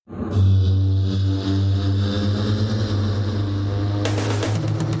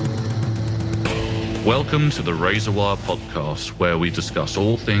Welcome to the Razorwire podcast, where we discuss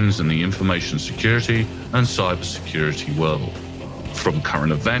all things in the information security and cybersecurity world. From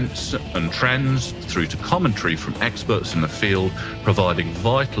current events and trends through to commentary from experts in the field, providing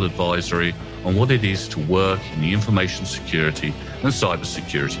vital advisory on what it is to work in the information security and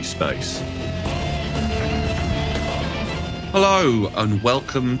cybersecurity space. Hello and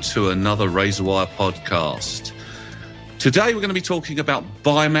welcome to another Razorwire podcast. Today we're going to be talking about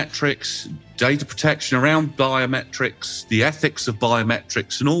biometrics, data protection around biometrics, the ethics of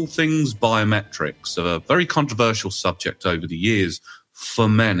biometrics, and all things biometrics, a very controversial subject over the years for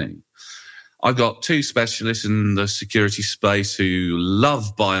many. I've got two specialists in the security space who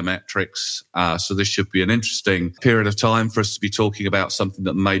love biometrics, so this should be an interesting period of time for us to be talking about something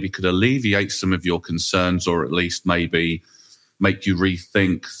that maybe could alleviate some of your concerns, or at least maybe make you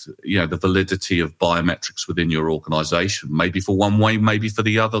rethink, the validity of biometrics within your organization. Maybe for one way, maybe for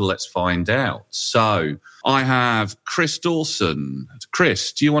the other. Let's find out. So I have Chris Dawson.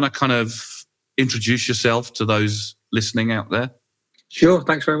 Chris, do you want to kind of introduce yourself to those listening out there? Sure.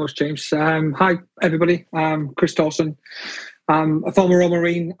 Thanks very much, James. Hi, everybody. I'm Chris Dawson. I'm a former Royal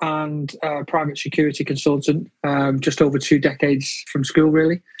Marine and private security consultant, just over 2 decades from school,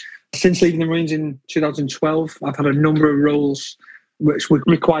 really. Since leaving the Marines in 2012, I've had a number of roles which would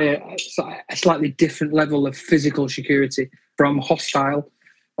require a slightly different level of physical security, from hostile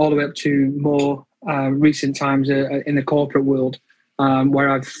all the way up to more recent times in the corporate world, where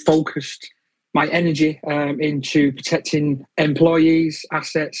I've focused my energy into protecting employees,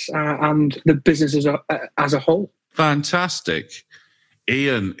 assets, and the business as a whole. Fantastic.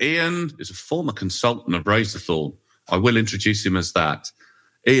 Ian is a former consultant of Razorthorn. I will introduce him as that.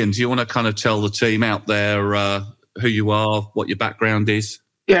 Ian, do you want to kind of tell the team out there who you are, what your background is?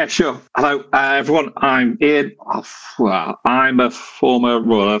 Yeah, sure. Hello, everyone. I'm Ian. I'm a former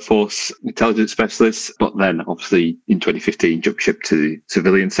Royal Air Force intelligence specialist, but then obviously in 2015 jumped ship to the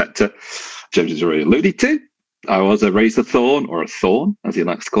civilian sector. James has already alluded to. I was a Razorthorn, or a Thorn, as he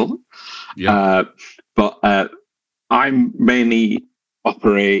likes to call it. Yeah. But I'm mainly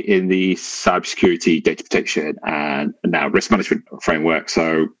operate in the cybersecurity, data protection, and now risk management framework.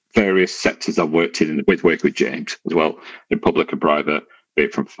 So various sectors I've worked in working with James as well, in public and private, be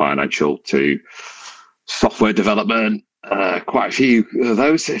it from financial to software development, quite a few of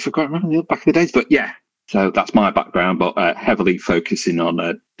those, if I can't remember back in the days. But yeah, so that's my background, but heavily focusing on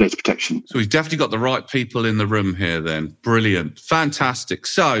data protection. So we've definitely got the right people in the room here then. Brilliant. Fantastic.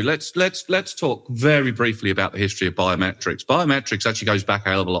 So let's talk very briefly about the history of biometrics. Biometrics actually goes back a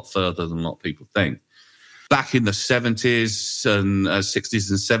hell of a lot further than a lot of people think. Back in the 70s and 60s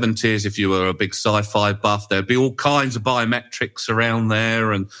and 70s, if you were a big sci-fi buff, there'd be all kinds of biometrics around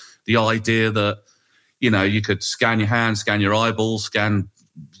there. And the idea that, you could scan your hand, scan your eyeballs, scan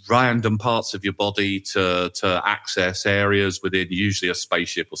random parts of your body to access areas within usually a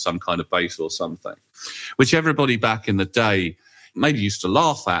spaceship or some kind of base or something, which everybody back in the day maybe used to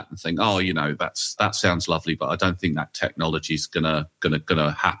laugh at and think, that sounds lovely, but I don't think that technology is gonna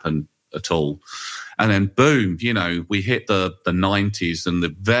happen at all. And then boom, we hit the 90s and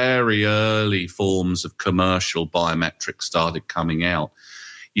the very early forms of commercial biometrics started coming out,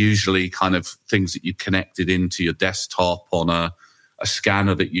 usually kind of things that you connected into your desktop on a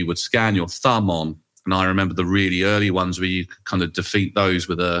scanner that you would scan your thumb on. And I remember the really early ones where you could kind of defeat those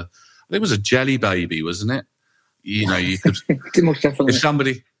with I think it was a jelly baby, wasn't it? You could, most definitely. If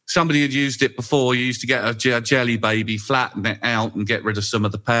somebody had used it before, you used to get a jelly baby, flatten it out and get rid of some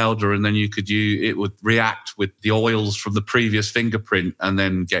of the powder, and then it would react with the oils from the previous fingerprint and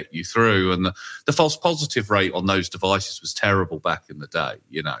then get you through. And the false positive rate on those devices was terrible back in the day.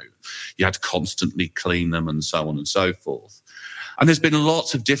 You had to constantly clean them and so on and so forth. And there's been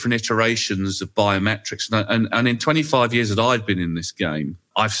lots of different iterations of biometrics. And in 25 years that I've been in this game,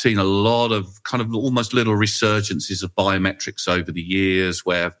 I've seen a lot of kind of almost little resurgences of biometrics over the years,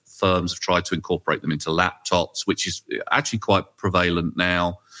 where firms have tried to incorporate them into laptops, which is actually quite prevalent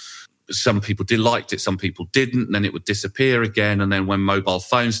now. Some people liked it, some people didn't, and then it would disappear again. And then when mobile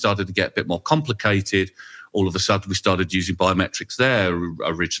phones started to get a bit more complicated, all of a sudden we started using biometrics there,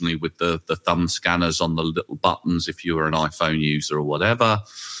 originally with the thumb scanners on the little buttons if you were an iPhone user or whatever.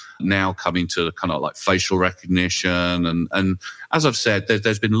 Now coming to kind of like facial recognition. And as I've said,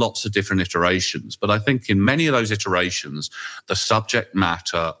 there's been lots of different iterations. But I think in many of those iterations, the subject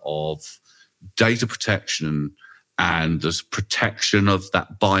matter of data protection and the protection of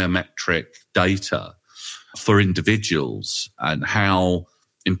that biometric data for individuals and how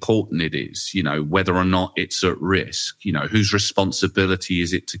important it is, whether or not it's at risk, whose responsibility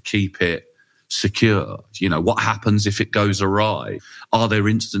is it to keep it secure? What happens if it goes awry? Are there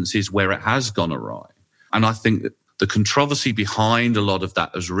instances where it has gone awry? And I think that the controversy behind a lot of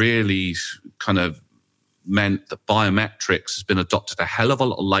that has really kind of meant that biometrics has been adopted a hell of a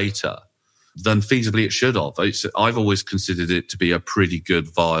lot later than feasibly it should have. I've always considered it to be a pretty good,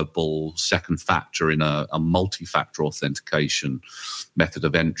 viable second factor in a multi-factor authentication method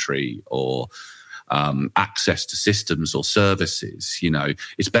of entry or access to systems or services. You know,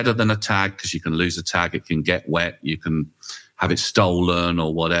 it's better than a tag because you can lose a tag, it can get wet, you can have it stolen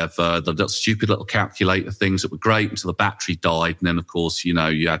or whatever. The stupid little calculator things that were great until the battery died. And then, of course, you know,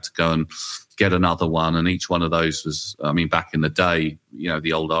 you had to go and get another one. And each one of those was, I mean, back in the day, you know,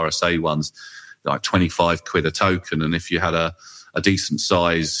 the old RSA ones, like 25 quid a token. And if you had a decent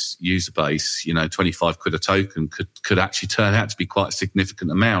size user base, you know, 25 quid a token could actually turn out to be quite a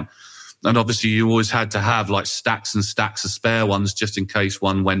significant amount. And obviously you always had to have like stacks and stacks of spare ones just in case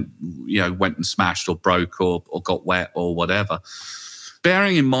one went and smashed or broke or got wet or whatever.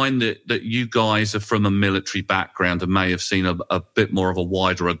 Bearing in mind that you guys are from a military background and may have seen a bit more of a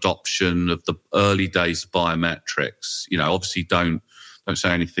wider adoption of the early days of biometrics, you know, obviously don't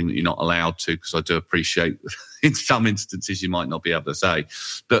say anything that you're not allowed to, because I do appreciate in some instances you might not be able to say.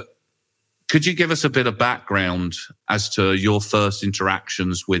 But could you give us a bit of background as to your first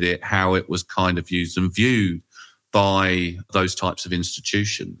interactions with it, how it was kind of used and viewed by those types of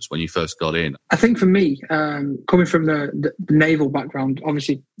institutions when you first got in? I think for me, coming from the naval background,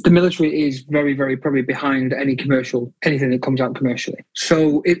 obviously the military is very, very probably behind anything that comes out commercially.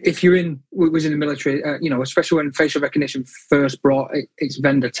 So if you're was in the military, you know, especially when facial recognition first brought its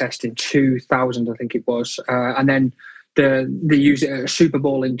vendor test in 2000, I think it was, and then they used it at a Super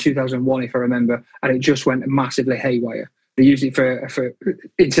Bowl in 2001, if I remember, and it just went massively haywire. They used it for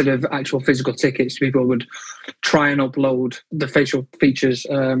instead of actual physical tickets, people would try and upload the facial features,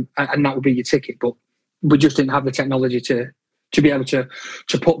 and that would be your ticket. But we just didn't have the technology to be able to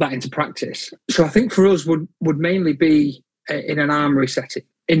put that into practice. So I think for us would mainly be in an armory setting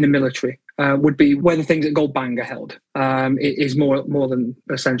in the military, would be where the things that go bang are held. It is more than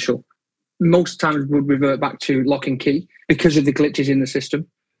essential. Most times would revert back to lock and key because of the glitches in the system.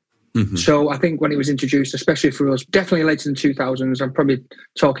 Mm-hmm. So I think when it was introduced, especially for us, definitely later than 2000s, I'm probably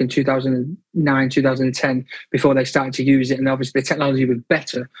talking 2009, 2010, before they started to use it. And obviously the technology was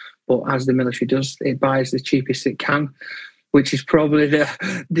better, but as the military does, it buys the cheapest it can, which is probably the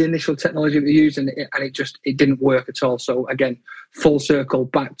initial technology we used, and it didn't work at all. So again, full circle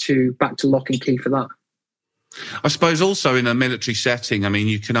back to lock and key for that. I suppose also in a military setting, I mean,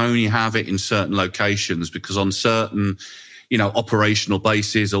 you can only have it in certain locations because on certain, you know, operational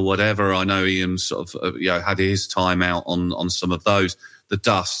bases or whatever, I know Ian sort of, had his time out on some of those, the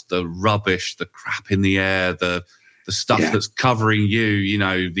dust, the rubbish, the crap in the air, the stuff that's covering you, you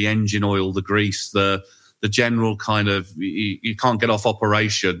know, the engine oil, the grease, the general kind of, you can't get off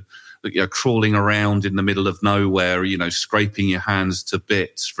operation, you know, crawling around in the middle of nowhere, you know, scraping your hands to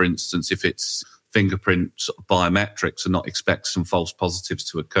bits, for instance, if it's fingerprint sort of biometrics, and not expect some false positives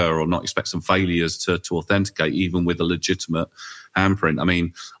to occur or not expect some failures to authenticate, even with a legitimate handprint. I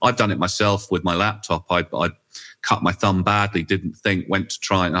mean, I've done it myself with my laptop. I cut my thumb badly, didn't think, went to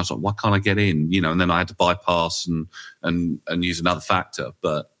try it, and I was like, why can't I get in? You know, and then I had to bypass and use another factor.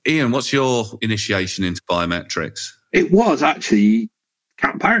 But Ian, what's your initiation into biometrics? It was actually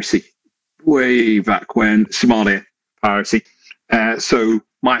cat piracy, way back when, Somalia piracy. So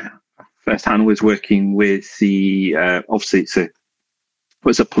my first hand was working with the, obviously it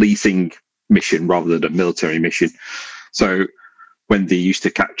was a policing mission rather than a military mission. So when they used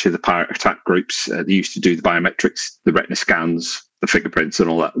to capture the pirate attack groups, they used to do the biometrics, the retina scans, the fingerprints and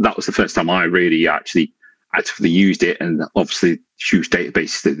all that. That was the first time I really actually actively used it, and obviously huge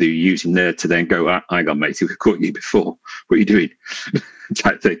databases that they were using there to then go, hang on, mate, we've caught you before. What are you doing?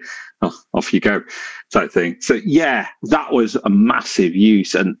 Type thing. Oh, off you go. Type thing. So yeah, that was a massive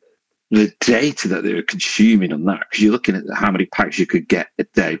use. And the data that they were consuming on that, because you're looking at how many packs you could get a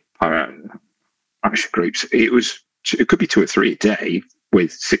day per action groups. It could be 2 or 3 a day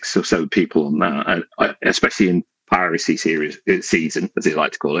with 6 or 7 people on that, and especially in piracy season, as they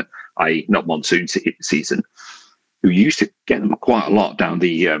like to call it, i.e. not monsoon season. We used to get them quite a lot down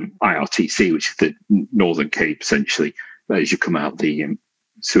the IRTC, which is the Northern Cape, essentially, as you come out the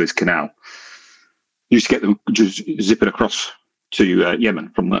Suez Canal. You used to get them just zipping across to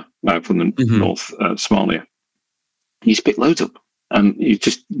Yemen from the north, Somalia. You just pick loads up, and you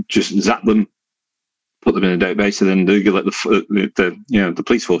just zap them, put them in a database, and then you let the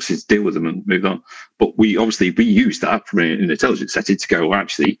police forces deal with them and move on. But we use that from an intelligence setting to go, well,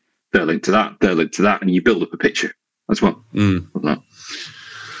 actually, they're linked to that, and you build up a picture as well.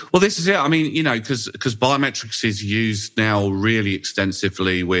 Well, this is it. I mean, because biometrics is used now really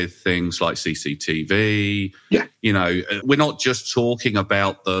extensively with things like CCTV. Yeah. We're not just talking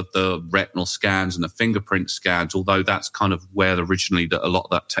about the retinal scans and the fingerprint scans, although that's kind of where originally a lot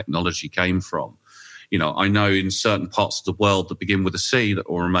of that technology came from. I know in certain parts of the world that begin with a C that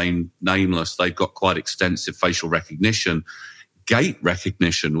will remain nameless, they've got quite extensive facial recognition, gait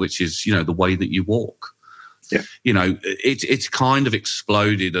recognition, which is, the way that you walk. Yeah. It's kind of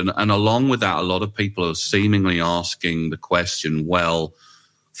exploded. And along with that, a lot of people are seemingly asking the question, well,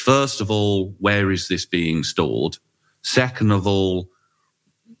 first of all, where is this being stored? Second of all,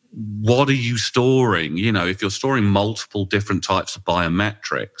 what are you storing? If you're storing multiple different types of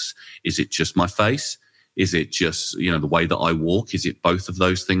biometrics, is it just my face? Is it just, the way that I walk? Is it both of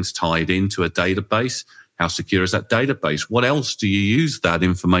those things tied into a database? How secure is that database? What else do you use that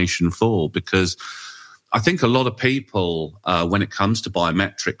information for? Because I think a lot of people, when it comes to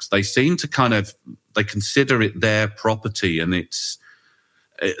biometrics, they seem to they consider it their property, and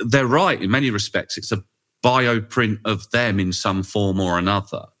they're right in many respects. It's a bioprint of them in some form or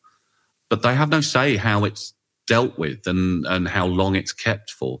another, but they have no say how it's dealt with and how long it's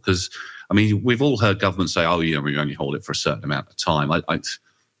kept for. Because, we've all heard governments say, we only hold it for a certain amount of time.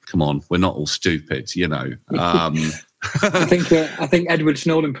 Come on, we're not all stupid, I think Edward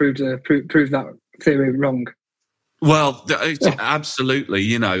Snowden proved that theory wrong. Well,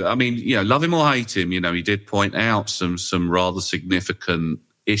 absolutely. Love him or hate him, he did point out some rather significant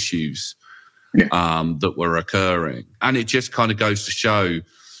issues that were occurring, and it just kind of goes to show,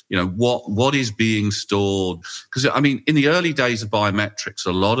 what is being stored. Because in the early days of biometrics,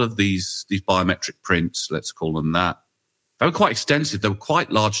 a lot of these biometric prints, let's call them that, they were quite extensive. They were quite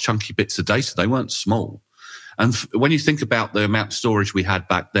large, chunky bits of data. They weren't small. And when you think about the amount of storage we had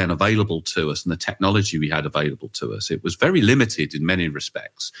back then available to us and the technology we had available to us, it was very limited in many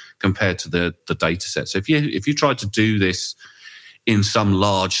respects compared to the data set. So if you tried to do this in some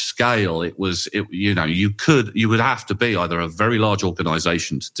large scale, you would have to be either a very large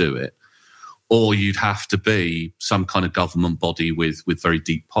organization to do it, or you'd have to be some kind of government body with very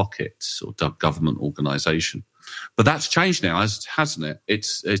deep pockets, or government organization. But that's changed now, hasn't it?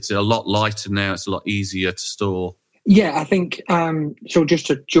 It's a lot lighter now. It's a lot easier to store. Yeah, I think so. Just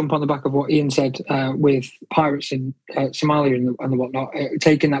to jump on the back of what Ian said, with pirates in Somalia and the whatnot,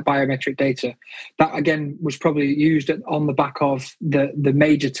 taking that biometric data, that again was probably used on the back of the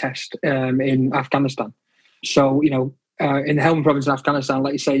major test in Afghanistan. So in the Helmand province in Afghanistan,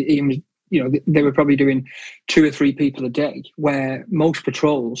 like you say, Ian was, they were probably doing 2 or 3 people a day, where most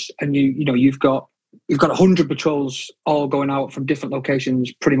patrols, and you've got 100 patrols all going out from different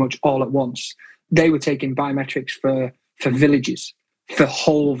locations pretty much all at once. They were taking biometrics for villages, for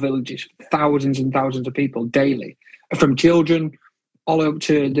whole villages, thousands and thousands of people daily, from children all up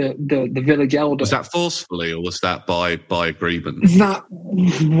to the village elder. Was that forcefully, or was that by agreement? That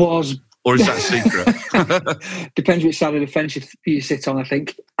was... Or is that secret? Depends which side of the fence you sit on, I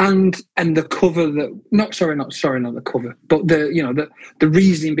think. And the cover that not the cover, but the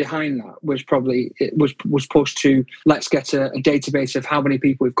reasoning behind that was probably it was pushed to, let's get a database of how many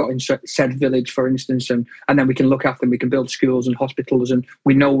people we've got in said village, for instance, and then we can look after them, we can build schools and hospitals, and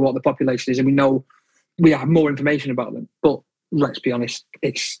we know what the population is, and we know we have more information about them. But let's be honest,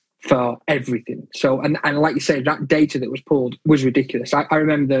 it's for everything. So, and like you say, that data that was pulled was ridiculous. I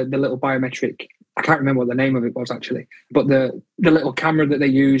remember the little biometric, I can't remember what the name of it was actually, but the little camera that they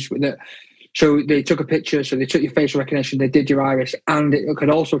used with it. So they took a picture, so they took your facial recognition, they did your iris, and it could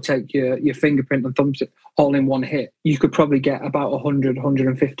also take your fingerprint and thumbprint all in one hit. You could probably get about 100,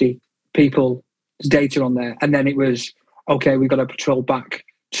 150 people's data on there. And then it was, okay, we've got to patrol back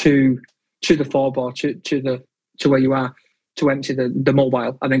to the forebar, to where you are, to empty the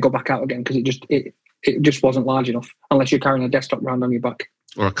mobile and then go back out again, because it just wasn't large enough unless you're carrying a desktop around on your back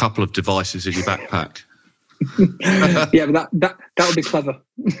or a couple of devices in your backpack. Yeah, but that would be clever.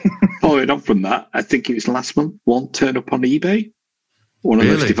 Following on from that, I think it was last month, one turned up on eBay, one of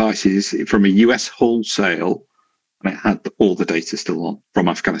those devices from a US wholesale, and it had all the data still on from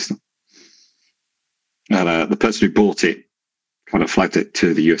Afghanistan. And the person who bought it kind of flagged it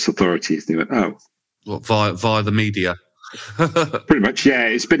to the US authorities. They went, "Oh, what, via the media?" Pretty much, yeah.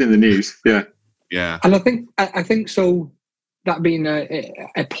 It's been in the news, yeah. And I think so. That being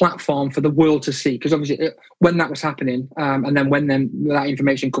a platform for the world to see, because obviously when that was happening, and then when that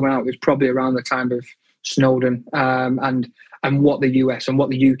information coming out, it was probably around the time of Snowden, and what the US and what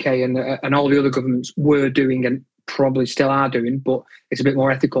the UK and all the other governments were doing and probably still are doing, but it's a bit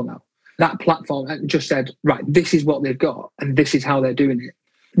more ethical now. That platform just said, right, this is what they've got and this is how they're doing it.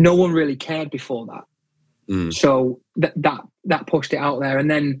 No one really cared before that. So that that pushed it out there. And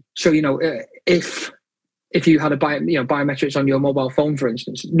then, so, if you had biometrics on your mobile phone, for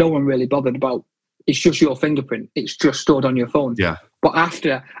instance, no one really bothered about, it's just your fingerprint. It's just stored on your phone. Yeah. But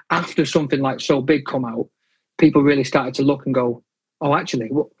after something like so big come out, people really started to look and go, oh, actually,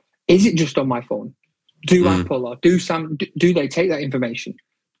 is it just on my phone? Do Apple or do they take that information?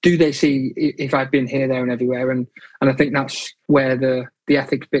 Do they see if I've been here, there, and everywhere? And I think that's where the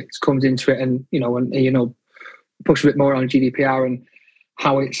ethics bit comes into it, and push a bit more on GDPR and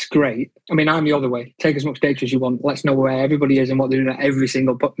how it's great. I mean, I'm the other way. Take as much data as you want. Let's know where everybody is and what they're doing at every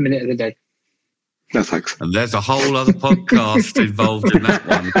single minute of the day. No, thanks. And there's a whole other podcast involved in that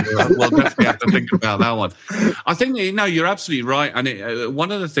one. We'll definitely have to think about that one. I think, you're absolutely right. And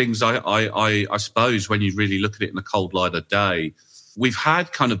one of the things I suppose when you really look at it in the cold light of day, we've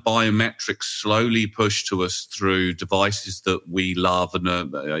had kind of biometrics slowly pushed to us through devices that we love and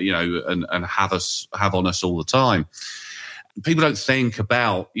and have on us all the time. People don't think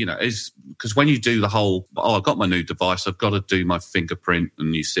about, because when you do the whole, I've got my new device, I've got to do my fingerprint,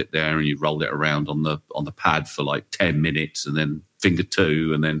 and you sit there and you roll it around on the pad for like 10 minutes, and then finger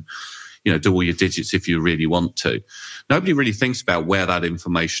 2, and then, do all your digits if you really want to. Nobody really thinks about where that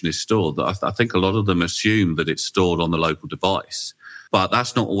information is stored. I think a lot of them assume that it's stored on the local device, but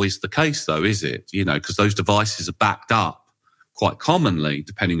that's not always the case though, is it? Because those devices are backed up quite commonly,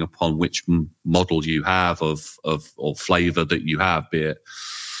 depending upon which model you have or flavor that you have, be it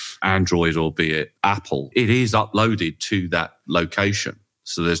Android or be it Apple. It is uploaded to that location.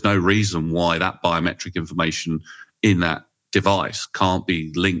 So there's no reason why that biometric information in that device can't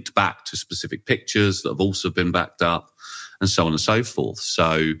be linked back to specific pictures that have also been backed up, and so on and so forth.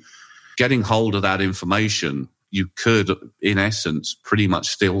 So getting hold of that information, you could, in essence, pretty much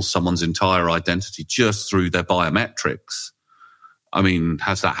steal someone's entire identity just through their biometrics. I mean,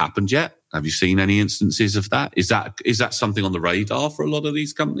 has that happened yet? Have you seen any instances of that? Is that something on the radar for a lot of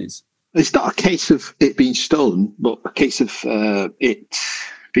these companies? It's not a case of it being stolen, but a case of it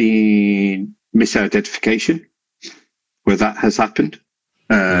being misidentification, where that has happened.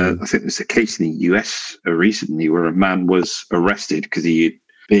 I think there's a case in the US recently where a man was arrested because he had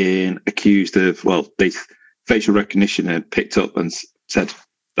been accused of, facial recognition had picked up and said,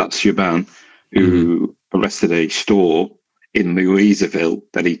 that's your man, who arrested a store in Louisville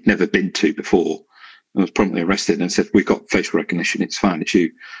that he'd never been to before, and was promptly arrested and said, we've got facial recognition, it's fine, it's you.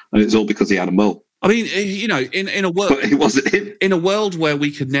 And it's all because he had a mole. I mean, in a world, but it wasn't him. In a world where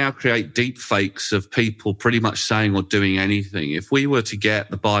we could now create deep fakes of people pretty much saying or doing anything, if we were to get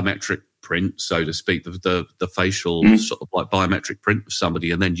the biometric print, so to speak, the facial sort of like biometric print of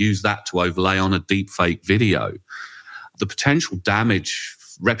somebody, and then use that to overlay on a deep fake video, the potential damage,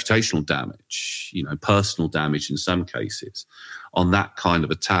 reputational damage, personal damage in some cases on that kind of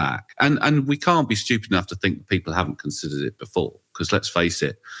attack. And we can't be stupid enough to think that people haven't considered it before, because let's face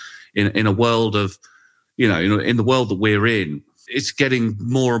it, in a world of, in the world that we're in, it's getting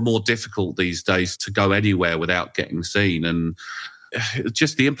more and more difficult these days to go anywhere without getting seen. And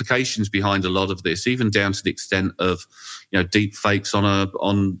just the implications behind a lot of this, even down to the extent of, deep fakes on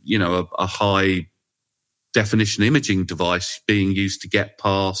a high definition imaging device being used to get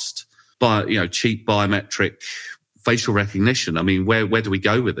past cheap biometric facial recognition. I mean, where do we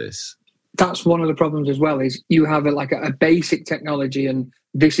go with this? That's one of the problems as well, is you have a basic technology, and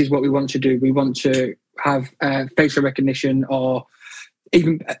this is what we want to do. We want to have facial recognition, or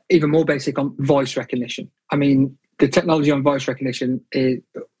even more basic on voice recognition. I mean, the technology on voice recognition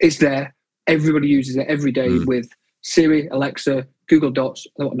is there. Everybody uses it every day with Siri, Alexa, Google Dots,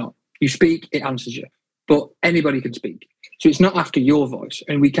 and whatnot. You speak, it answers you. But anybody can speak. So it's not after your voice,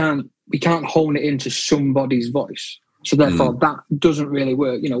 and we can't hone it into somebody's voice. So therefore that doesn't really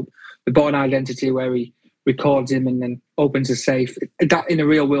work. The born identity where he records him and then opens a safe, that in the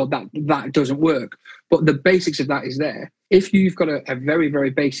real world, that doesn't work. But the basics of that is there. If you've got a very, very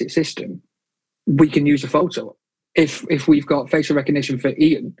basic system, we can use a photo. If we've got facial recognition for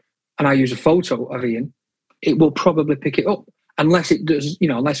Ian and I use a photo of Ian, it will probably pick it up. Unless it does,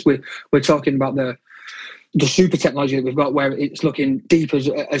 unless we're talking about the super technology that we've got where it's looking deep as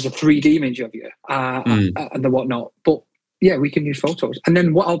a 3D image of you and the whatnot. But yeah, we can use photos. And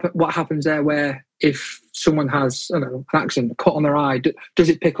then what happens there where if someone has an accident, a cut on their eye, does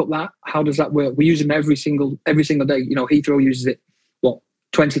it pick up that? How does that work? We use them every single day. Heathrow uses it,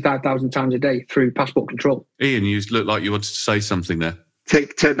 25,000 times a day through passport control. Ian, you look like you wanted to say something there.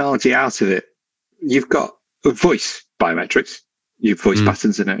 Take technology out of it. You've got voice biometrics. Your voice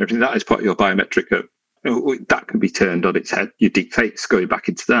patterns and everything. That is part of your biometric. That can be turned on its head. Your deep fakes going back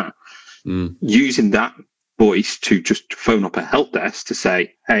into that. Using that voice to just phone up a help desk to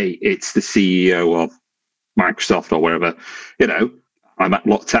say, hey, it's the CEO of Microsoft or wherever, I'm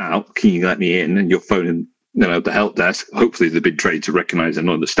locked out. Can you let me in? And you're phoning, the help desk. Hopefully they've been trained to recognize and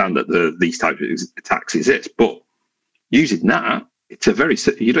understand that these types of attacks exist. But using that,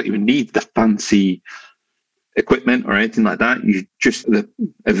 you don't even need the fancy equipment or anything like that. You just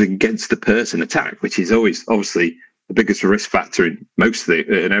against the person attack, which is always obviously the biggest risk factor in most of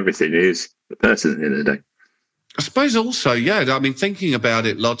and everything is the person at the end of the day. I suppose also, I mean, thinking about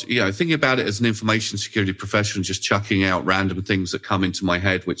it as an information security professional, just chucking out random things that come into my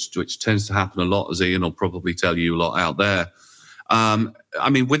head, which tends to happen a lot, as Ian will probably tell you a lot out there. I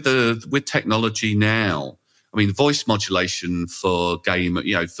mean, with technology now, I mean, voice modulation for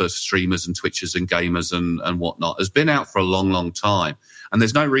for streamers and Twitchers and gamers and whatnot has been out for a long, long time. And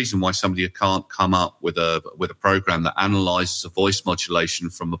there's no reason why somebody can't come up with a program that analyzes a voice modulation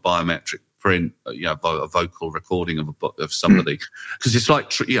from a biometric print, a vocal recording of somebody. Because it's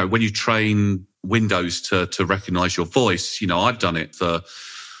like, when you train Windows to recognize your voice, I've done it for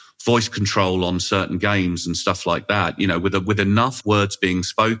voice control on certain games and stuff like that. With enough words being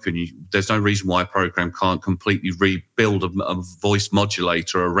spoken, there's no reason why a program can't completely rebuild a voice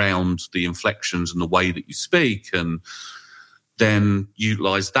modulator around the inflections and the way that you speak, and then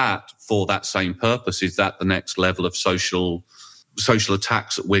utilize that for that same purpose. Is that the next level of social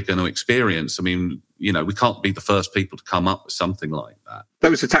attacks that we're going to experience? I mean, we can't be the first people to come up with something like that.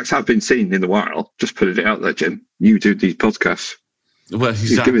 Those attacks have been seen in the wild. Just put it out there, Jim. You do these podcasts. Well,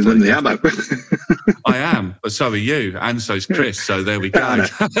 exactly. You're giving them the ammo. I am, but so are you, and so's Chris. So there we go.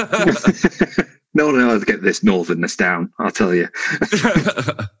 No one knows how to get this northernness down, I'll tell you.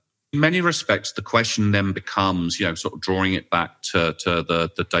 In many respects, the question then becomes, sort of drawing it back to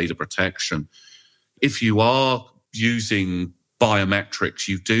the data protection. If you are using biometrics,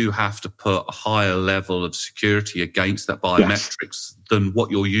 you do have to put a higher level of security against that biometrics than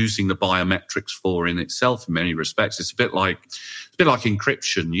what you're using the biometrics for in itself. In many respects, it's a bit like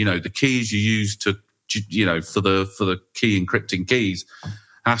encryption. The keys you use to, for the key encrypting keys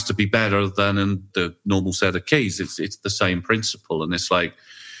has to be better than the normal set of keys. It's the same principle, and it's like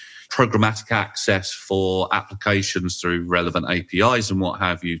programmatic access for applications through relevant APIs and what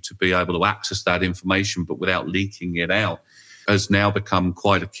have you to be able to access that information, but without leaking it out, has now become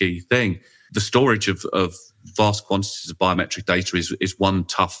quite a key thing. The storage of vast quantities of biometric data is one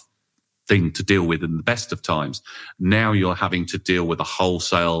tough thing to deal with in the best of times. Now you're having to deal with a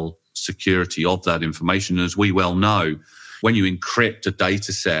wholesale security of that information. As we well know, when you encrypt a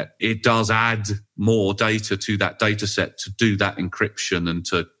data set, it does add more data to that data set to do that encryption and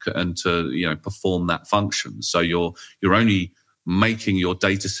to perform that function. So you're only making your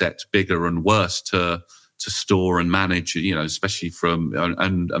data set bigger and worse to store and manage, especially from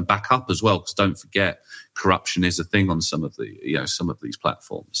and back up as well. Because don't forget, corruption is a thing on some of these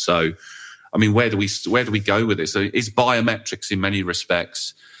platforms. So, I mean, where do we go with this? So is biometrics in many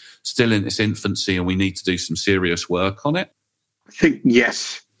respects still in its infancy, and we need to do some serious work on it? I think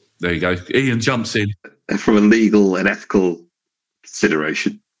yes. There you go. Ian jumps in. From a legal and ethical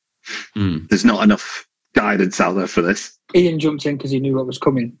consideration, there's not enough guidance out there for this. Ian jumped in because he knew what was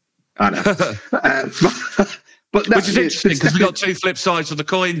coming. I know. But which is interesting because we've got two flip sides of the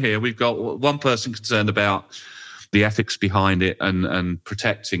coin here. We've got one person concerned about the ethics behind it and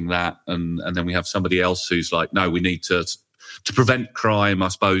protecting that, and then we have somebody else who's like, no, we need to prevent crime. I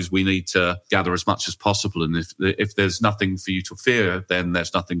suppose we need to gather as much as possible, and if there's nothing for you to fear, then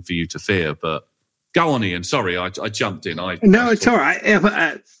there's nothing for you to fear. But go on, Ian. Sorry, I jumped in. It's all right.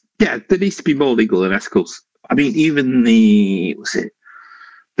 There needs to be more legal and ethical. I mean, even the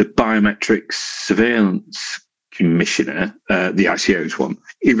Biometrics Surveillance Commissioner, the ICO's one,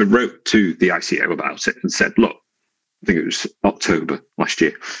 even wrote to the ICO about it and said, look, I think it was October last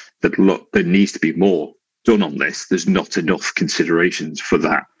year, that look, there needs to be more done on this. There's not enough considerations for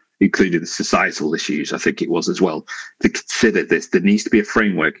that, including the societal issues, I think it was as well, to consider this. There needs to be a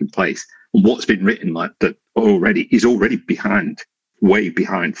framework in place. And what's been written like that already is already behind, way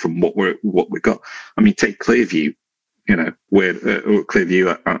behind from what we've got. I mean, take Clearview, where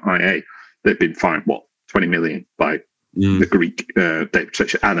Clearview at IA, they've been fined, 20 million by the Greek data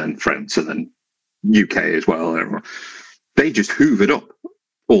protection and friends, and then UK as well. They just hoovered up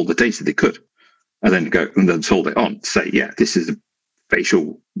all the data they could, and then sold it on to say, yeah, this is a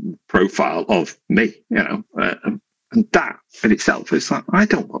facial profile of me, and that in itself is like, I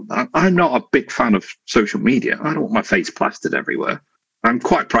don't want that. I'm not a big fan of social media. I don't want my face plastered everywhere. I'm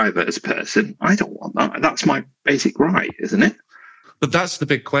quite private as a person. I don't want that. That's my basic right, isn't it? But that's the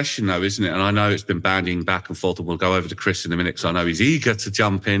big question, though, isn't it? And I know it's been bandying back and forth, and we'll go over to Chris in a minute because I know he's eager to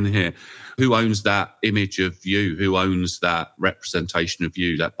jump in here. Who owns that image of you? Who owns that representation of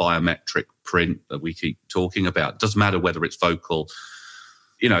you, that biometric print that we keep talking about? It doesn't matter whether it's vocal,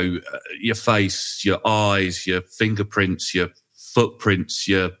 your face, your eyes, your fingerprints, your footprints,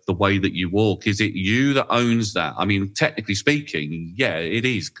 the way that you walk. Is it you that owns that? I mean, technically speaking, yeah, it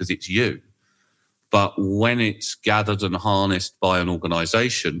is, because it's you. But when it's gathered and harnessed by an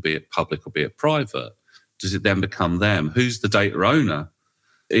organisation, be it public or be it private, does it then become them? Who's the data owner?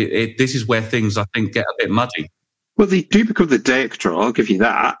 This is where things, I think, get a bit muddy. Well, they do become the data controller, I'll give you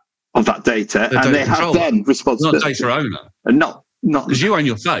that, of that data. And they have then responsibility. Not data owner. And not because you own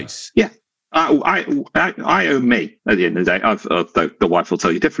your face. Yeah. I own me at the end of the day. The wife will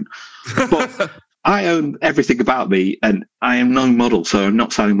tell you different. But I own everything about me, and I am no model, so I'm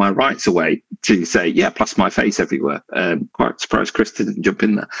not signing my rights away to say, yeah, plus my face everywhere. Quite surprised Chris didn't jump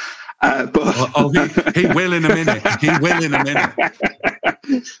in there. He will in a minute. He will in a minute.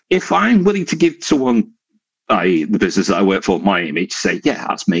 If I'm willing to give someone, i.e. the business that I work for, my image, say, yeah,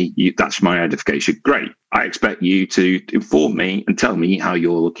 that's me, that's my identification, great. I expect you to inform me and tell me how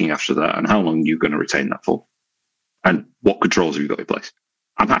you're looking after that and how long you're going to retain that for and what controls have you got in place.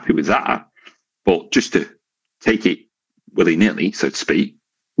 I'm happy with that. But just to take it willy-nilly, so to speak,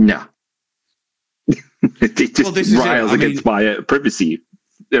 no. It just riles against my privacy.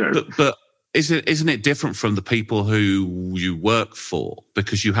 But isn't it different from the people who you work for?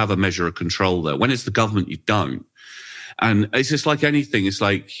 Because you have a measure of control there. When it's the government, you don't. And it's just like anything. It's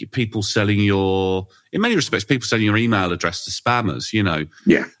like people selling in many respects, people selling your email address to spammers,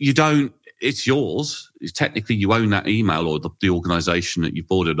 Yeah. You don't. It's yours. Technically, you own that email or the organisation that you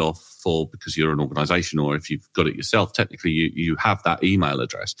bought it off for because you're an organisation, or if you've got it yourself, technically you have that email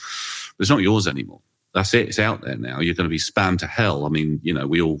address. But it's not yours anymore. That's it. It's out there now. You're going to be spammed to hell. I mean,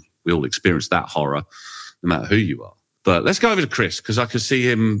 we all experience that horror, no matter who you are. But let's go over to Chris, because I could see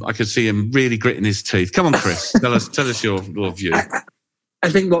him really gritting his teeth. Come on, Chris, tell us your view. I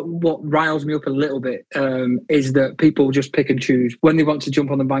think what riles me up a little bit is that people just pick and choose when they want to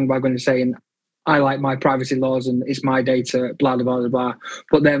jump on the bandwagon and saying, I like my privacy laws and it's my data, blah, blah, blah, blah.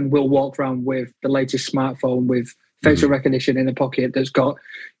 But then we'll walk around with the latest smartphone with facial recognition in a pocket that's got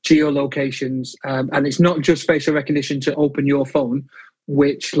geolocations. And it's not just facial recognition to open your phone,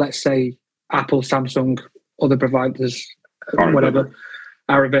 which, let's say, Apple, Samsung, other providers, whatever,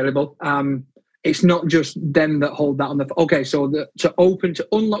 are available. It's not just them that hold that on the phone. Okay, so to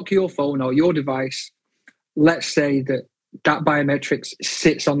unlock your phone or your device, let's say that biometrics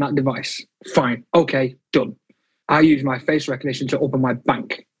sits on that device. Fine. Okay, done. I use my face recognition to open my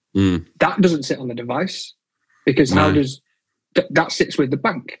bank. That doesn't sit on the device, because how does that sits with the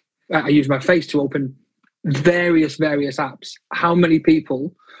bank? I use my face to open various apps. How many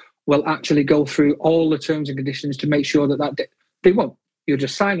people will actually go through all the terms and conditions to make sure that they won't? You'll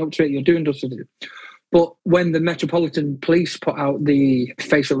just sign up to it, you're doing this. But when the Metropolitan Police put out the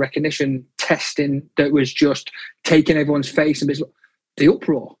facial recognition testing that was just taking everyone's face, and the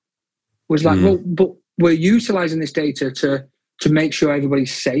uproar was like, well, but we're utilising this data to make sure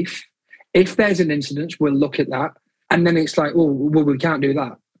everybody's safe. If there's an incident, we'll look at that. And then it's like, well, we can't do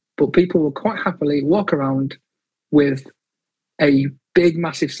that. But people will quite happily walk around with a big,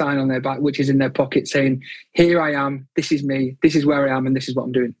 massive sign on their back, which is in their pocket, saying, here I am, this is me, this is where I am, and this is what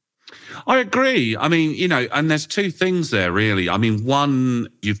I'm doing. I agree. I mean, and there's two things there, really. I mean, one,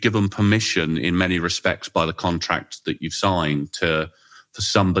 you've given permission in many respects by the contract that you've signed for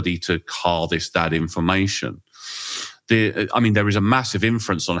somebody to harvest that information. There is a massive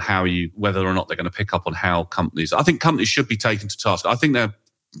inference on whether or not they're going to pick up on how companies. I think companies should be taken to task. I think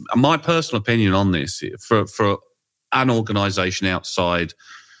my personal opinion on this, for an organisation outside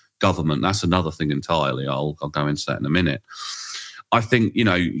government, that's another thing entirely. I'll go into that in a minute. I think,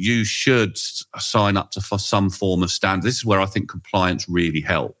 you should sign up for some form of standard. This is where I think compliance really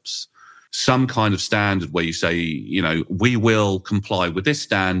helps. Some kind of standard where you say, we will comply with this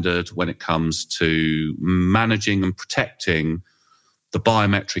standard when it comes to managing and protecting the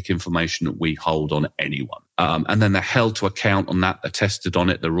biometric information that we hold on anyone. And then they're held to account on that. They're tested on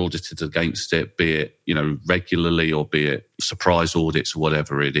it. They're audited against it, be it, regularly or be it surprise audits or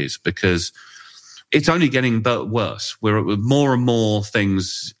whatever it is, because it's only getting worse. More and more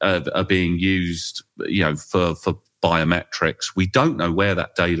things are being used, for biometrics. We don't know where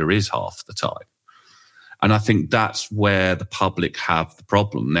that data is half the time. And I think that's where the public have the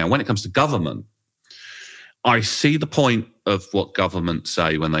problem. Now, when it comes to government, I see the point of what governments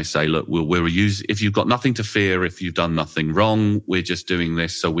say when they say, look, we'll use, if you've got nothing to fear, if you've done nothing wrong, we're just doing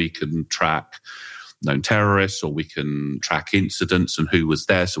this so we can track known terrorists, or we can track incidents and who was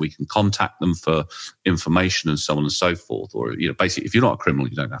there, so we can contact them for information and so on and so forth. Or, basically, if you're not a criminal,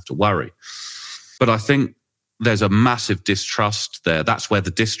 you don't have to worry. But I think there's a massive distrust there. That's where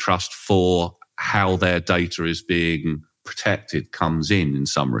the distrust for how their data is being protected comes in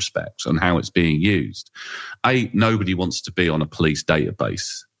some respects, and how it's being used. Nobody wants to be on a police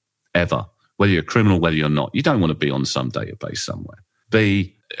database ever, whether you're a criminal, whether you're not. You don't want to be on some database somewhere.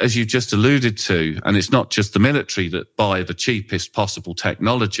 B, as you just alluded to, and it's not just the military that buy the cheapest possible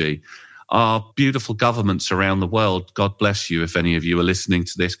technology, our beautiful governments around the world, God bless you if any of you are listening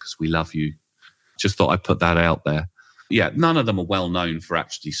to this, because we love you. Just thought I'd put that out there. Yeah, none of them are well known for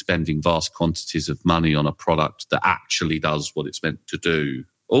actually spending vast quantities of money on a product that actually does what it's meant to do.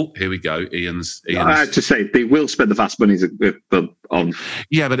 Oh, here we go. Ian's. I have to say, they will spend the vast money on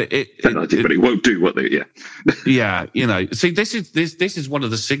technology, but it won't do what they. Yeah, yeah. See, this is one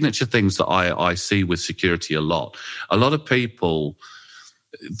of the signature things that I see with security a lot. A lot of people,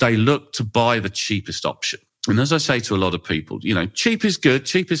 they look to buy the cheapest option. And as I say to a lot of people, cheap is good,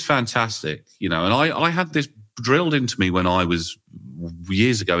 cheap is fantastic, and I had this drilled into me when I was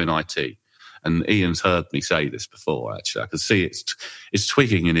years ago in IT. And Ian's heard me say this before, actually. I can see it's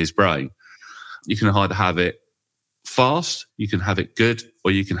twigging in his brain. You can either have it fast, you can have it good,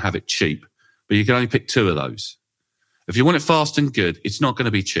 or you can have it cheap. But you can only pick two of those. If you want it fast and good, it's not going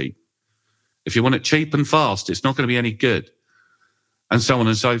to be cheap. If you want it cheap and fast, it's not going to be any good. And so on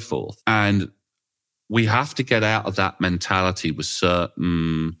and so forth. And we have to get out of that mentality with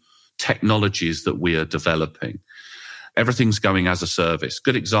certain technologies that we are developing. Everything's going as a service.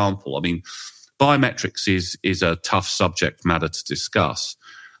 Good example. I mean, biometrics is a tough subject matter to discuss.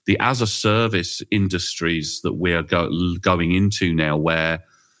 The as a service industries that we're going into now, where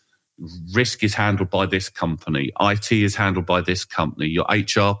risk is handled by this company, IT is handled by this company, your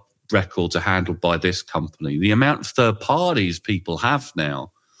HR records are handled by this company. The amount of third parties people have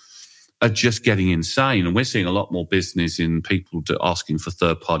now are just getting insane. And we're seeing a lot more business in people asking for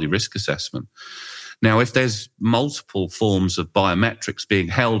third-party risk assessment. Now, if there's multiple forms of biometrics being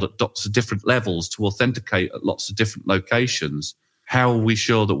held at lots of different levels to authenticate at lots of different locations, how are we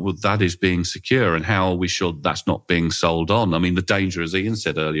sure that is being secure, and how are we sure that's not being sold on? I mean, the danger, as Ian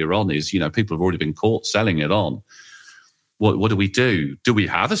said earlier on, is, people have already been caught selling it on. What do we do? Do we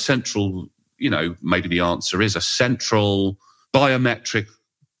have a central, maybe the answer is a central biometric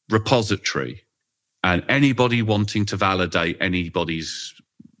repository, and anybody wanting to validate anybody's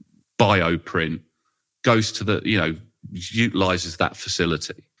bioprint goes to utilizes that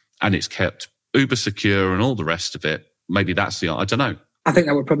facility, and it's kept uber secure and all the rest of it. Maybe that's I don't know. I think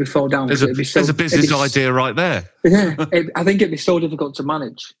that would probably fall down. There's a business idea right there. Yeah, I think it'd be so difficult to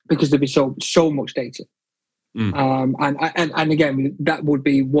manage because there'd be so much data. And again, that would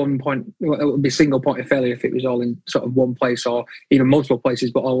be one point. It would be a single point of failure if it was all in sort of one place, or even multiple places,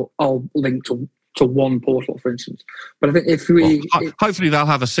 but all linked to one portal, for instance. But I think hopefully they'll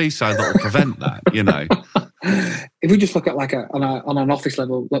have a CISO that will prevent that. If we just look at on an office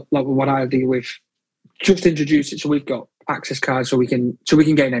level, like what I deal with, just introduce it so we've got access cards so we can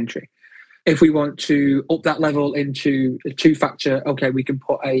gain entry. If we want to up that level into a two-factor, okay, we can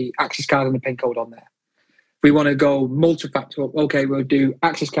put a access card and a PIN code on there. We want to go multi-factor, okay, we'll do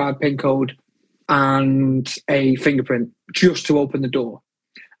access card, PIN code, and a fingerprint just to open the door.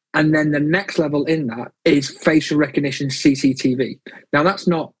 And then the next level in that is facial recognition CCTV. Now, that's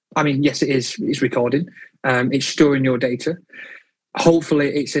not, yes, it is. It's recording. It's storing your data. Hopefully,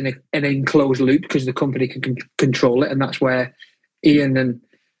 it's in an enclosed loop because the company can control it. And that's where Ian and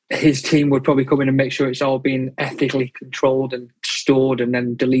his team would probably come in and make sure it's all being ethically controlled and stored and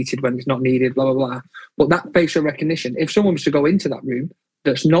then deleted when it's not needed, blah, blah, blah. But that facial recognition, if someone was to go into that room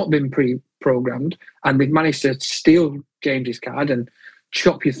that's not been pre-programmed and they've managed to steal James's card and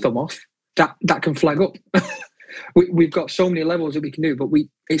chop your thumb off, that can flag up. We've got so many levels that we can do, but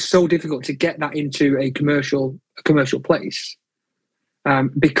it's so difficult to get that into a commercial place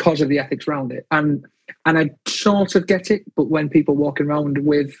because of the ethics around it. And I sort of get it, but when people walking around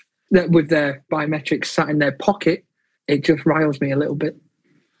with their biometrics sat in their pocket, it just riles me a little bit.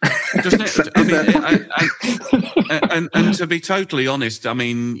 Doesn't it? And to be totally honest,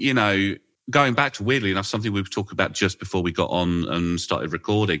 going back to, weirdly enough, something we were talking about just before we got on and started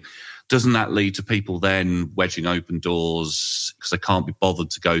recording, doesn't that lead to people then wedging open doors because they can't be bothered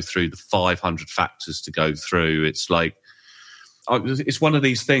to go through the 500 factors to go through? It's like, it's one of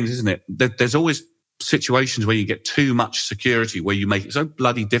these things, isn't it? There's always situations where you get too much security, where you make it so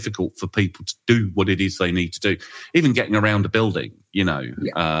bloody difficult for people to do what it is they need to do, even getting around a building,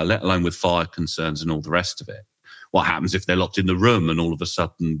 let alone with fire concerns and all the rest of it. What happens if they're locked in the room and all of a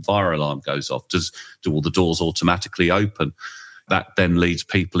sudden fire alarm goes off? Do all the doors automatically open? That then leads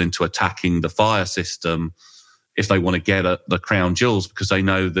people into attacking the fire system if they want to get at the crown jewels, because they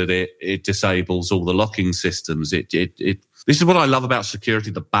know that it disables all the locking systems. This is what I love about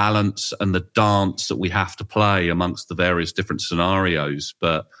security, the balance and the dance that we have to play amongst the various different scenarios.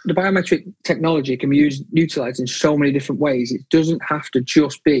 But the biometric technology can be utilised in so many different ways. It doesn't have to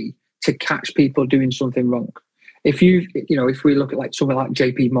just be to catch people doing something wrong. If we look at like something like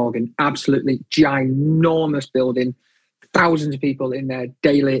JP Morgan, absolutely ginormous building, thousands of people in there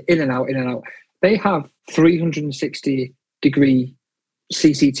daily, in and out. They have 360-degree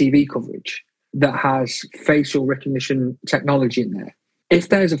CCTV coverage that has facial recognition technology in there. If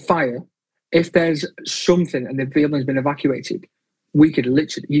there's a fire, if there's something and the building's been evacuated, you could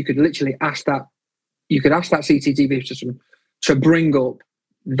literally ask that CCTV system to bring up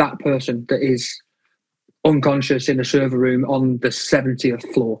that person that is unconscious in a server room on the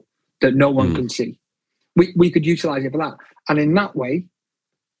 70th floor that no one can see. We could utilize it for that. And in that way,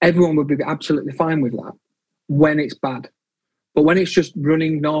 everyone would be absolutely fine with that when it's bad. But when it's just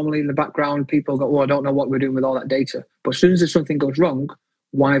running normally in the background, people go, I don't know what we're doing with all that data. But as soon as something goes wrong,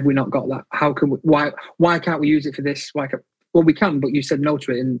 why have we not got that? Why can't we use it for this? Well, we can, but you said no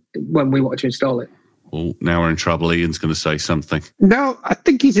to it when we wanted to install it. Well, now we're in trouble. Ian's going to say something. No, I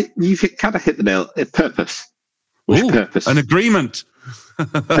think you've kind of hit the nail. Purpose. Which purpose? An agreement.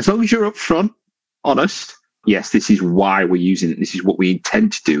 As long as you're upfront, honest. Yes, this is why we're using it. This is what we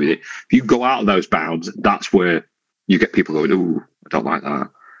intend to do with it. If you go out of those bounds, that's where you get people going, I don't like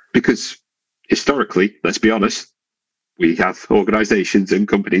that. Because historically, let's be honest, we have organisations and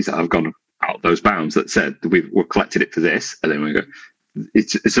companies that have gone out of those bounds that said we're collecting it for this, and then we go,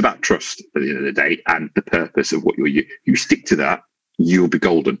 it's about trust at the end of the day and the purpose of what you stick to that, you'll be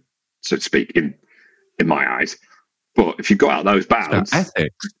golden, so to speak, in my eyes. But if you go out of those bounds,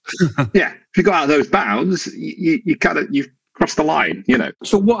 ethics. yeah, if you go out of those bounds, you've crossed the line,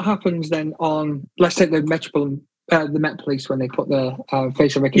 So what happens then on, let's take the Met Police when they put their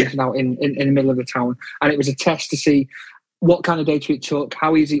facial recognition out in the middle of the town, and it was a test to see what kind of data it took,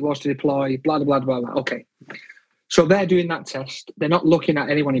 how easy it was to deploy, blah, blah, blah, blah. Okay. So they're doing that test. They're not looking at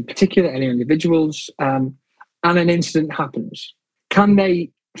anyone in particular, any individuals, and an incident happens. Can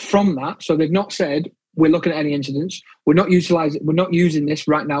they, from that, so they've not said, we're looking at any incidents, we're not using this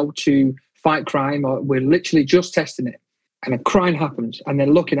right now to fight crime, or we're literally just testing it, and a crime happens, and they're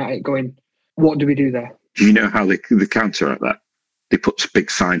looking at it going, what do we do there? Do you know how they counteract that? They put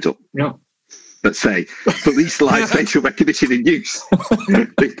big signs up. No. That say, police like facial recognition in use.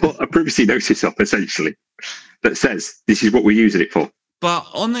 They put a privacy notice up, essentially, that says, this is what we're using it for. But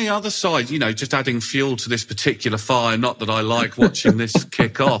on the other side, just adding fuel to this particular fire, not that I like watching this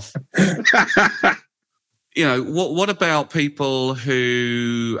kick off. What about people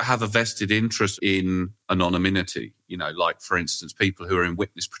who have a vested interest in anonymity? Like, for instance, people who are in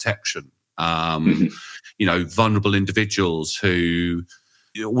witness protection, vulnerable individuals who...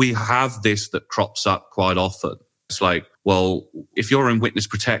 We have this that crops up quite often. It's like, well, if you're in witness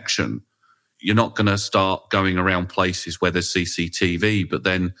protection, you're not going to start going around places where there's CCTV, but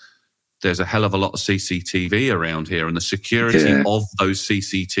then there's a hell of a lot of CCTV around here, and the security of those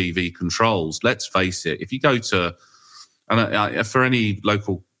CCTV controls, let's face it, if you go to, and for any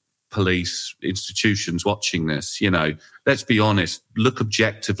local police institutions watching this, let's be honest, look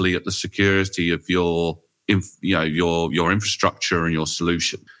objectively at the security of your infrastructure and your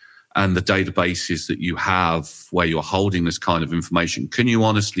solution and the databases that you have where you're holding this kind of information. Can you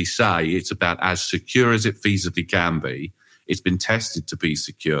honestly say it's about as secure as it feasibly can be? It's been tested to be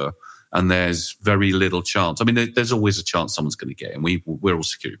secure, and there's very little chance. I mean, there's always a chance someone's going to get in. We're all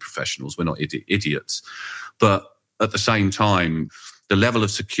security professionals. We're not idiots. But at the same time, the level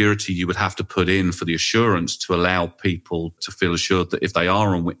of security you would have to put in for the assurance to allow people to feel assured that if they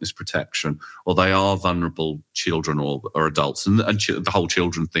are on witness protection or they are vulnerable children or adults, and the whole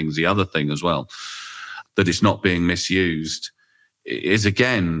children thing is the other thing as well, that it's not being misused, is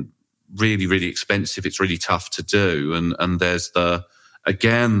again really, really expensive. It's really tough to do. And there's the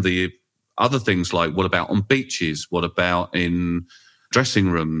other things like, what about on beaches? What about in dressing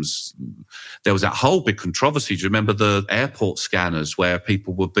rooms? There was that whole big controversy. Do you remember the airport scanners where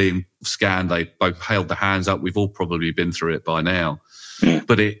people were being scanned? They both held their hands up. We've all probably been through it by now.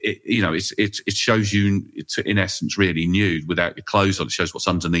 But it shows you, it's in essence really nude without your clothes on. It shows what's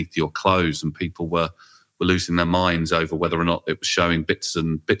underneath your clothes, and people were losing their minds over whether or not it was showing bits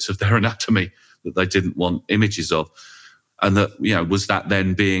of their anatomy that they didn't want images of. And that, was that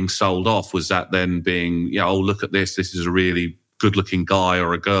then being sold off? Was that then being, oh, look at this. This is a really good-looking guy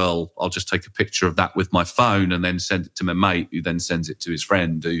or a girl, I'll just take a picture of that with my phone and then send it to my mate, who then sends it to his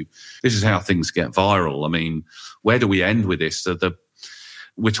friend. This is how things get viral. I mean, where do we end with this?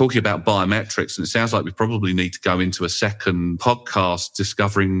 We're talking about biometrics, and it sounds like we probably need to go into a second podcast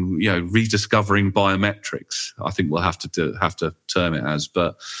rediscovering biometrics. I think we'll have to term it as.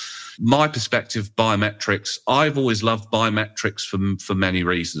 But my perspective, biometrics, I've always loved biometrics for many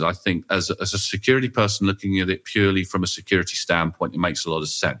reasons. I think as a security person looking at it purely from a security standpoint, it makes a lot of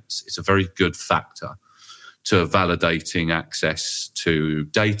sense. It's a very good factor to validating access to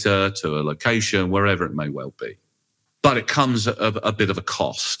data, to a location, wherever it may well be. But it comes at a bit of a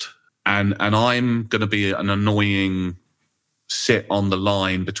cost. And I'm going to be an annoying sit on the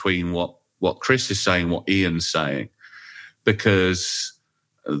line between what Chris is saying, what Ian's saying, because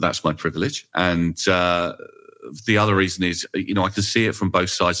that's my privilege. And the other reason is, I can see it from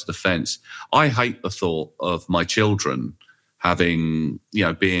both sides of the fence. I hate the thought of my children having,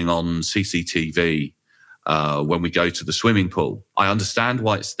 being on CCTV when we go to the swimming pool. I understand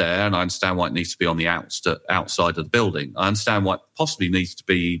why it's there, and I understand why it needs to be on the outside of the building. I understand why it possibly needs to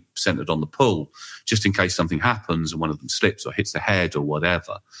be centered on the pool, just in case something happens and one of them slips or hits the head or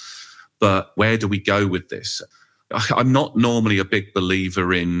whatever. But where do we go with this? I'm not normally a big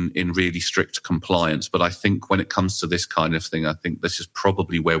believer in really strict compliance, but I think when it comes to this kind of thing, I think this is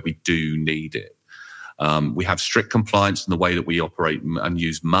probably where we do need it. We have strict compliance in the way that we operate and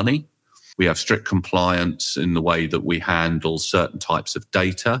use money. We have strict compliance in the way that we handle certain types of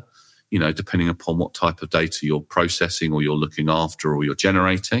data, depending upon what type of data you're processing or you're looking after or you're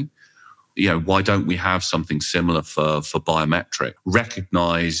generating. Why don't we have something similar for biometric,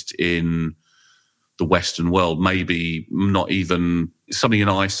 recognized in the Western world? Maybe not even something in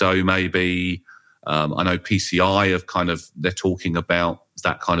ISO, maybe. I know PCI they're talking about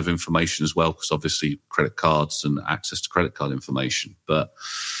that kind of information as well, because obviously credit cards and access to credit card information. But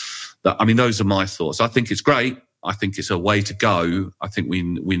those are my thoughts. I think it's great. I think it's a way to go. I think we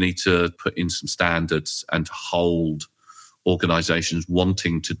need to put in some standards and hold organizations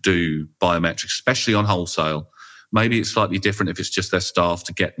wanting to do biometrics, especially on wholesale. Maybe it's slightly different if it's just their staff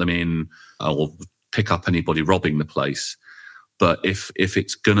to get them in or pick up anybody robbing the place. But if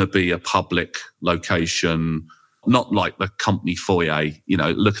it's going to be a public location, not like the company foyer,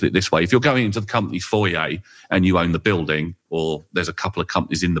 look at it this way. If you're going into the company foyer and you own the building, or there's a couple of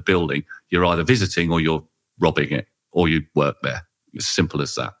companies in the building, you're either visiting or you're robbing it, or you work there. As simple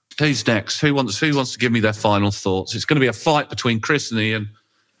as that. Who's next? Who wants to give me their final thoughts? It's going to be a fight between Chris and Ian.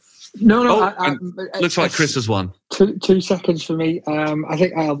 No. Looks like Chris has won. 2 seconds for me. I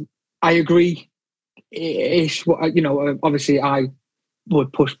think I agree. Obviously I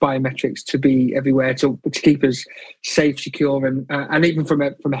would push biometrics to be everywhere to keep us safe, secure, and even from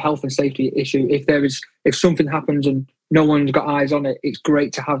a health and safety issue. If something happens and no one's got eyes on it, it's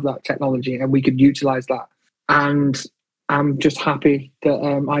great to have that technology, and we could utilize that. And I'm just happy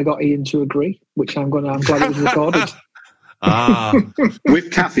that I got Ian to agree, which I'm glad it was recorded.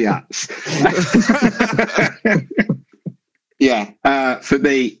 With caveats. Yeah, for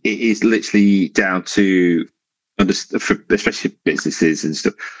me, it is literally down to, especially businesses and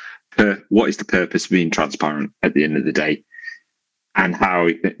stuff, what is the purpose of being transparent at the end of the day, and how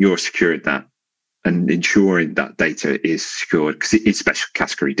you're securing that and ensuring that data is secured, because it's special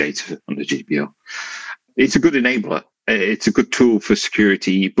category data under GDPR. It's a good enabler. It's a good tool for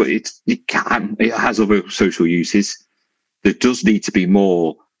security, but it has other social uses. There does need to be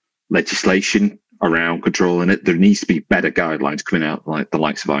more legislation around controlling it. There needs to be better guidelines coming out, like the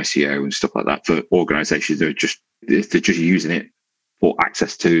likes of ICO and stuff like that, for organizations that if they're just using it for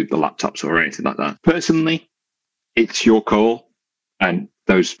access to the laptops or anything like that. Personally, it's your call, and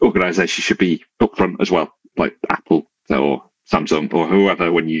those organizations should be upfront as well, like Apple or Samsung or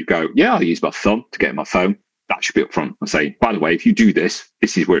whoever. When you go, I'll use my thumb to get in my phone, that should be upfront and say, by the way, if you do this,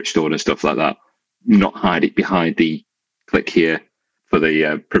 this is where it's stored and stuff like that. Not hide it behind the click here for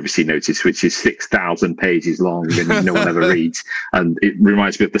the privacy notice, which is 6,000 pages long and no one ever reads. And it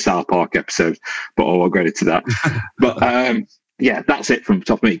reminds me of the South Park episode, but I'll go into that. But that's it from the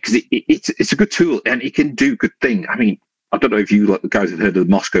top of me, because it's a good tool and it can do good thing. I mean, I don't know if you, like the guys, have heard of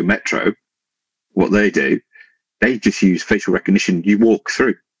the Moscow Metro. What they do, they just use facial recognition. You walk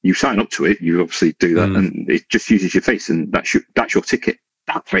through, you sign up to it, you obviously do that, and it just uses your face, and that's your ticket.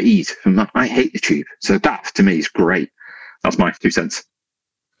 That's very easy. I hate the tube, so that to me is great. That's my 2 cents.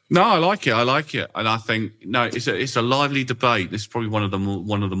 No, I like it, and I think it's a lively debate. This is probably one of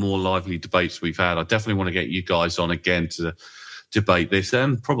the more lively debates we've had. I definitely want to get you guys on again to debate this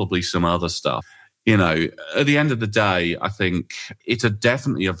and probably some other stuff. you know, at the end of the day, I think it's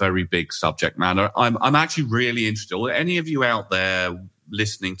definitely a very big subject matter. I'm actually really interested. Any of you out there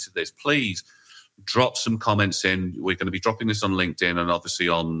listening to this, please drop some comments in. We're going to be dropping this on LinkedIn and obviously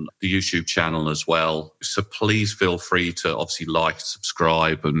on the YouTube channel as well. So please feel free to obviously like,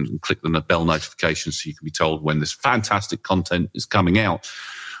 subscribe, and click the bell notification so you can be told when this fantastic content is coming out.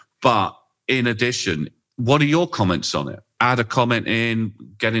 But in addition, what are your comments on it? Add a comment in,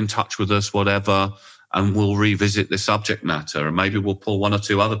 get in touch with us, whatever, and we'll revisit the subject matter. And maybe we'll pull one or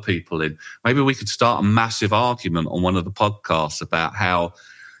two other people in. Maybe we could start a massive argument on one of the podcasts about how,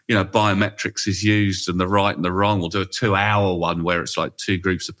 you know, biometrics is used and the right and the wrong. We'll do a 2-hour one where it's like two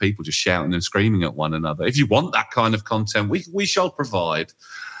groups of people just shouting and screaming at one another. If you want that kind of content, we shall provide.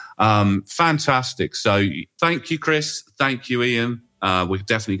 Fantastic. So thank you, Chris. Thank you, Ian. We're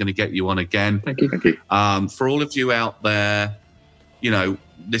definitely going to get you on again. Thank you. Thank you. For all of you out there, you know,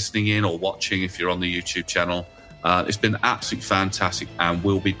 listening in or watching if you're on the YouTube channel, it's been absolutely fantastic, and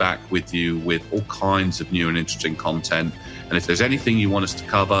we'll be back with you with all kinds of new and interesting content. And if there's anything you want us to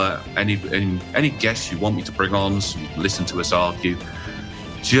cover, any guests you want me to bring on, so you can listen to us argue,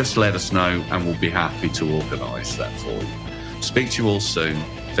 just let us know and we'll be happy to organise that for you. Speak to you all soon.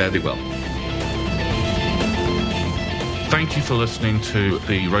 Fare thee well. Thank you for listening to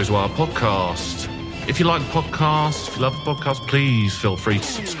the Rosewire podcast. If you like the podcast, if you love the podcast, please feel free to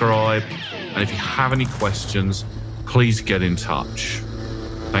subscribe. And if you have any questions, please get in touch.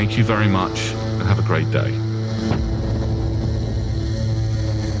 Thank you very much and have a great day.